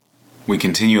We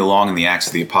continue along in the Acts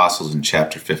of the Apostles in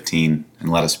chapter 15,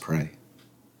 and let us pray.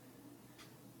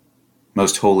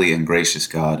 Most holy and gracious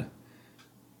God,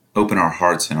 open our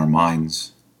hearts and our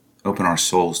minds, open our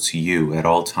souls to you at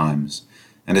all times,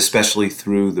 and especially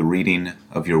through the reading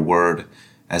of your word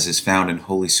as is found in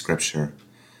Holy Scripture.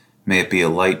 May it be a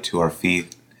light to our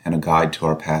feet and a guide to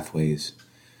our pathways.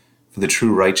 For the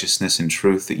true righteousness and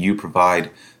truth that you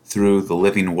provide through the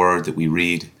living word that we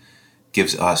read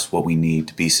gives us what we need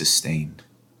to be sustained.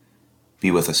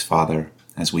 Be with us, Father,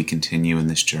 as we continue in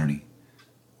this journey.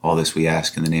 All this we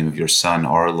ask in the name of your Son,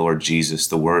 our Lord Jesus,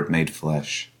 the Word made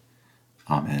flesh.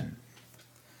 Amen.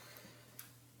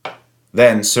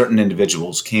 Then certain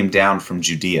individuals came down from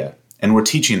Judea and were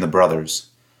teaching the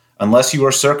brothers, "Unless you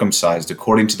are circumcised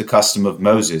according to the custom of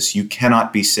Moses, you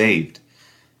cannot be saved."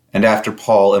 And after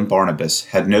Paul and Barnabas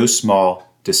had no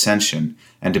small dissension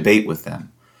and debate with them,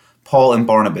 Paul and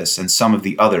Barnabas and some of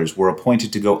the others were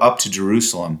appointed to go up to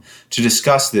Jerusalem to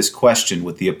discuss this question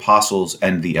with the apostles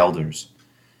and the elders.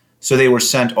 So they were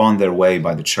sent on their way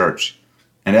by the church,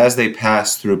 and as they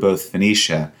passed through both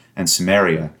Phoenicia and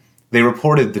Samaria, they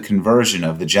reported the conversion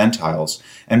of the Gentiles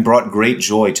and brought great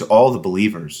joy to all the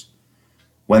believers.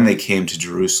 When they came to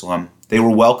Jerusalem, they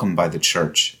were welcomed by the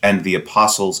church and the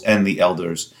apostles and the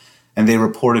elders, and they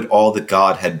reported all that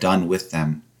God had done with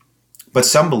them. But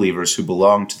some believers who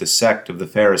belonged to the sect of the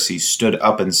Pharisees stood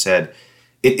up and said,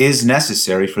 "It is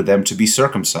necessary for them to be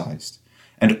circumcised,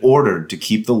 and ordered to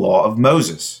keep the law of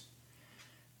Moses."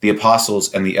 The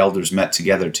apostles and the elders met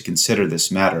together to consider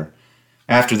this matter.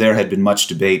 After there had been much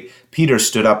debate, Peter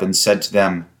stood up and said to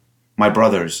them, "My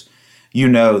brothers, you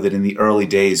know that in the early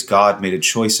days God made a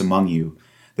choice among you,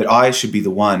 that I should be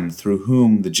the one through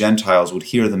whom the Gentiles would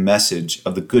hear the message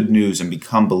of the good news and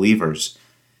become believers.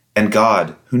 And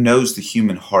God, who knows the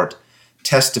human heart,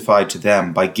 testified to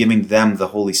them by giving them the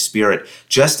Holy Spirit,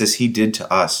 just as he did to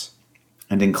us.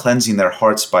 And in cleansing their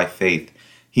hearts by faith,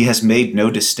 he has made no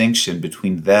distinction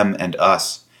between them and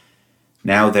us.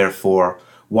 Now, therefore,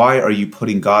 why are you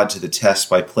putting God to the test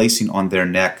by placing on their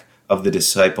neck of the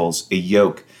disciples a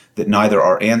yoke that neither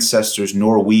our ancestors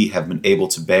nor we have been able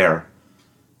to bear?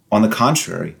 On the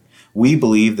contrary, we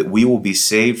believe that we will be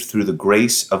saved through the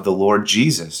grace of the Lord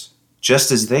Jesus,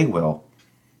 just as they will."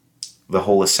 The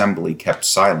whole assembly kept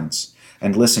silence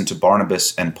and listened to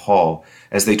Barnabas and Paul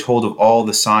as they told of all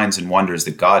the signs and wonders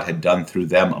that God had done through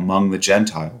them among the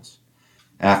Gentiles.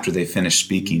 After they finished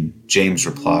speaking, James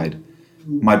replied,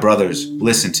 "My brothers,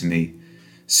 listen to me.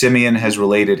 Simeon has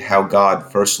related how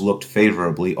God first looked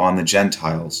favorably on the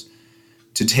Gentiles,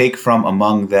 to take from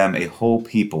among them a whole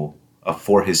people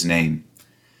for his name.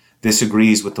 This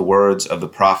agrees with the words of the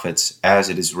prophets, as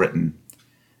it is written,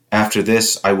 'After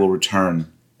this I will return,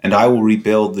 and I will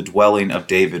rebuild the dwelling of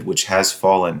David which has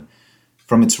fallen.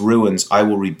 From its ruins I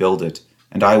will rebuild it,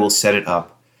 and I will set it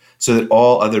up, so that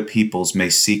all other peoples may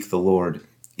seek the Lord,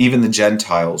 even the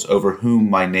Gentiles over whom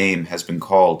my name has been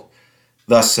called.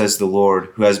 Thus says the Lord,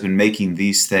 who has been making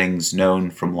these things known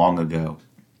from long ago.'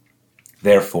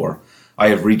 Therefore, I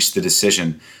have reached the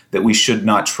decision that we should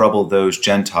not trouble those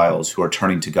Gentiles who are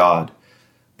turning to God,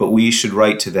 but we should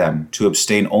write to them to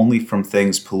abstain only from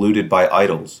things polluted by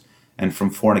idols, and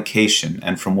from fornication,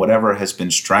 and from whatever has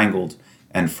been strangled,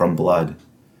 and from blood.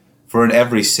 For in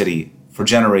every city, for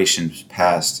generations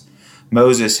past,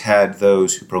 Moses had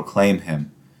those who proclaim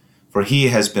him, for he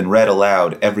has been read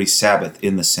aloud every Sabbath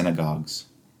in the synagogues."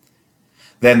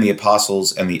 Then the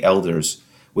apostles and the elders,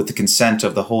 with the consent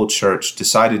of the whole church,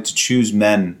 decided to choose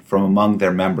men from among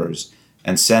their members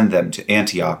and send them to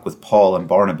Antioch with Paul and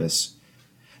Barnabas.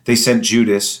 They sent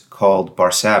Judas, called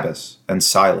Barsabbas, and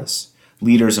Silas,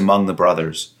 leaders among the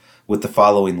brothers, with the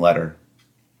following letter.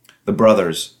 "The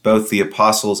brothers, both the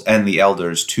apostles and the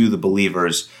elders, to the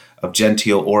believers of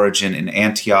Gentile origin in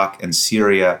Antioch and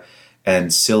Syria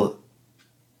and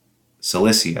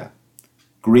Cilicia.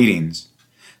 Greetings.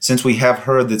 Since we have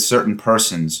heard that certain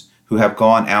persons who have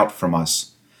gone out from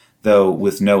us, though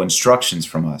with no instructions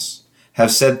from us, have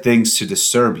said things to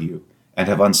disturb you and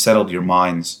have unsettled your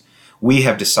minds, we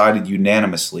have decided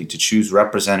unanimously to choose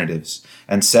representatives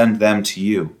and send them to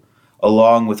you,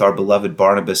 along with our beloved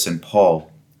Barnabas and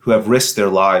Paul, who have risked their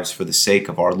lives for the sake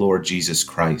of our Lord Jesus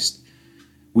Christ.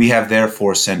 We have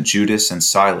therefore sent Judas and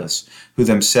Silas, who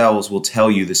themselves will tell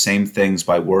you the same things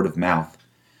by word of mouth.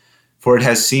 For it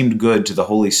has seemed good to the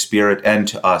Holy Spirit and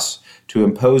to us to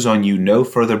impose on you no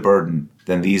further burden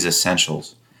than these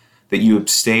essentials, that you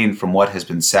abstain from what has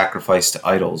been sacrificed to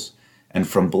idols, and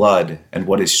from blood, and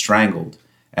what is strangled,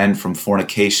 and from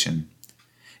fornication.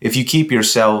 If you keep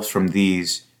yourselves from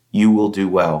these, you will do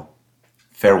well.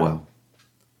 Farewell."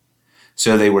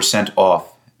 So they were sent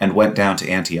off, and went down to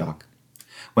Antioch.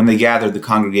 When they gathered the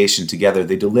congregation together,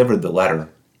 they delivered the letter.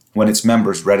 When its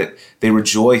members read it, they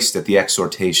rejoiced at the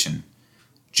exhortation.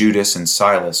 Judas and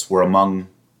Silas were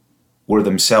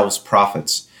themselves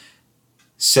prophets,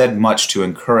 said much to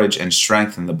encourage and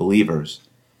strengthen the believers.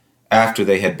 After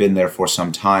they had been there for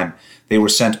some time, they were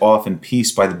sent off in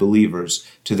peace by the believers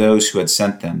to those who had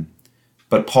sent them.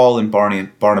 But Paul and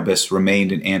Barnabas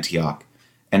remained in Antioch,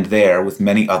 and there, with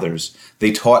many others,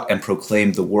 they taught and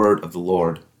proclaimed the word of the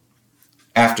Lord.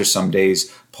 After some days,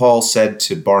 Paul said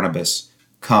to Barnabas,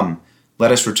 "Come,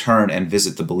 let us return and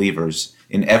visit the believers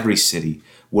in every city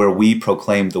where we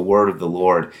proclaim the word of the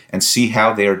Lord and see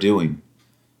how they are doing."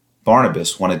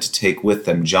 Barnabas wanted to take with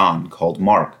them John, called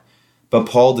Mark, but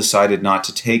Paul decided not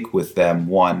to take with them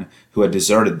one who had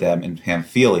deserted them in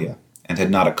Pamphylia and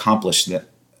had not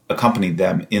accompanied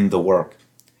them in the work.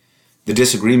 The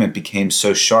disagreement became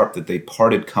so sharp that they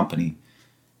parted company.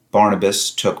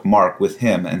 Barnabas took Mark with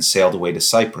him and sailed away to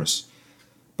Cyprus.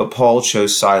 But Paul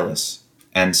chose Silas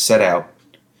and set out,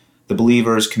 the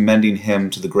believers commending him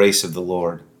to the grace of the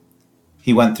Lord.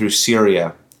 He went through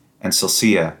Syria and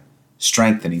Cilicia,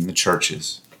 strengthening the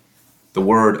churches. The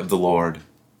word of the Lord.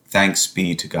 Thanks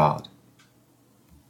be to God.